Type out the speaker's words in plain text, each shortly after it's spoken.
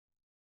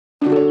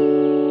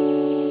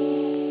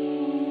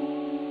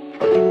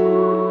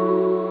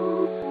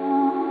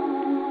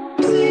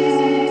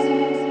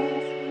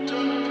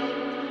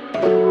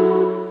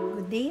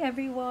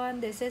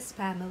This is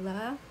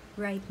Pamela.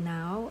 Right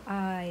now,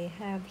 I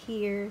have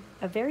here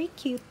a very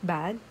cute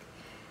bag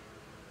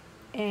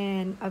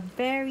and a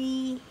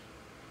very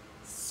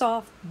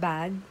soft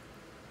bag.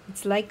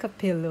 It's like a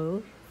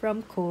pillow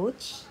from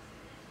Coach.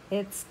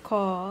 It's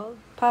called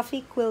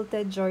Puffy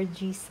Quilted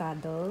Georgie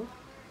Saddle.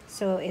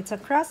 So it's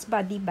a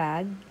crossbody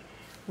bag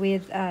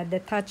with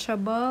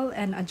detachable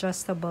and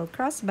adjustable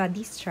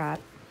crossbody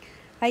strap.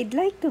 I'd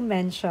like to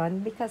mention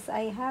because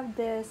I have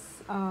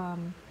this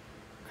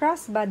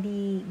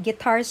crossbody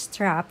guitar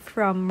strap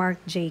from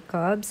Marc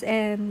Jacobs,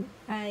 and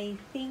I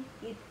think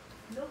it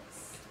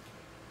looks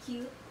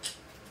cute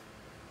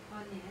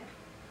on it.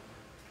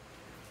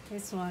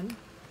 This one.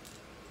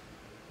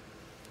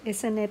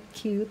 Isn't it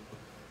cute?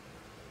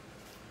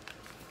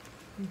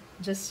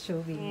 Just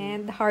showing.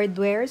 And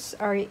hardwares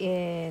are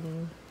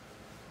in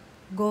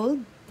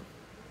gold.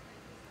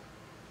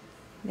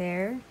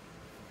 There.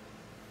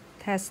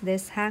 It has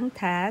this hang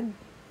tag.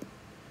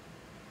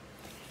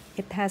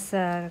 It has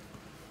a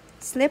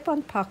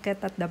slip-on pocket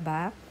at the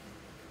back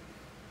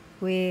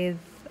with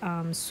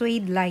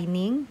suede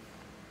lining.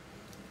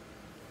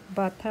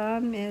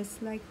 Bottom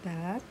is like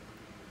that.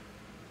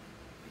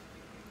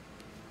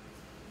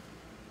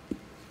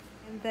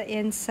 And the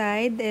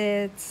inside,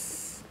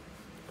 it's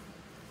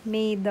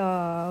made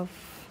of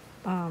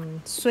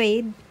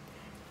suede.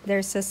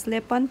 There's a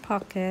slip-on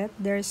pocket.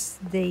 There's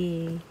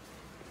the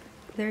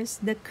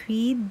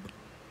creed.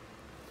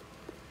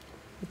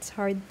 It's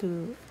hard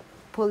to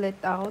pull it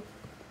out.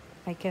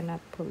 I cannot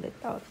pull it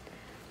out.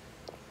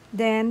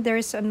 Then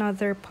there's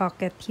another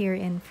pocket here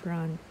in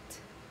front.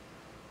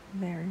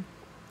 There.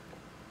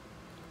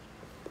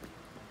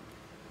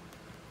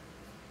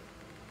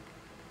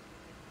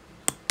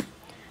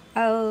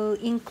 I'll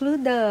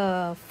include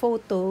the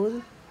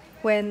photo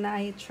when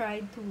I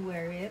tried to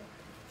wear it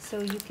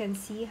so you can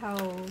see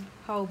how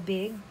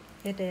big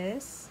it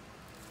is.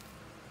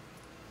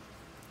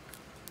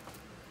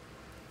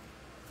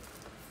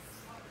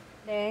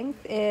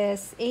 Length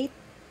is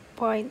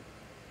 8.3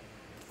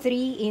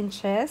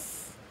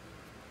 inches.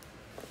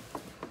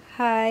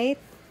 Height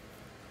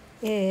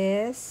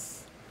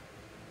is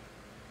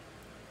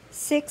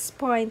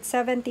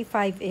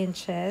 6.75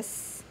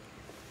 inches.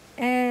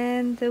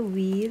 And the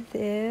width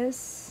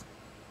is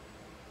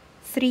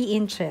 3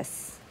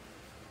 inches.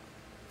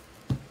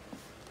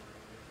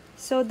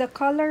 So the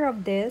color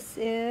of this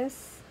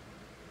is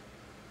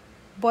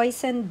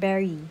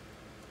boysenberry.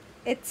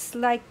 It's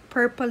like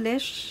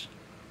purplish.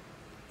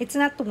 It's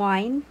not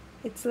wine.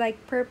 It's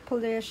like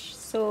purplish,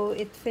 so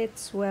it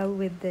fits well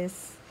with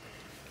this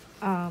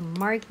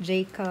Marc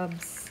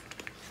Jacobs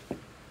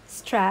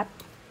strap.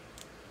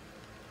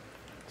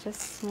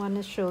 Just want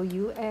to show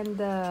you. And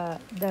the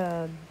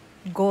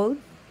gold,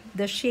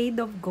 the shade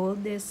of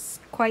gold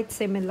is quite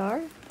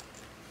similar.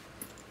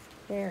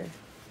 There.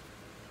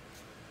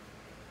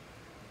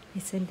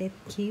 Isn't it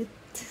cute?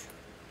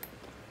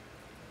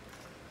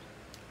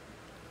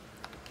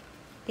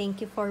 Thank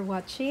you for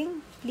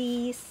watching.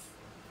 Please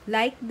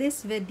like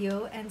this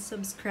video and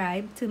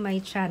subscribe to my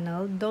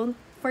channel. Don't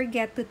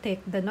forget to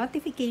tick the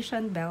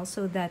notification bell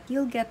so that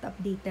you'll get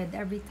updated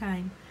every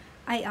time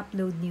I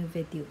upload new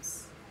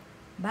videos.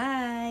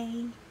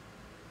 Bye!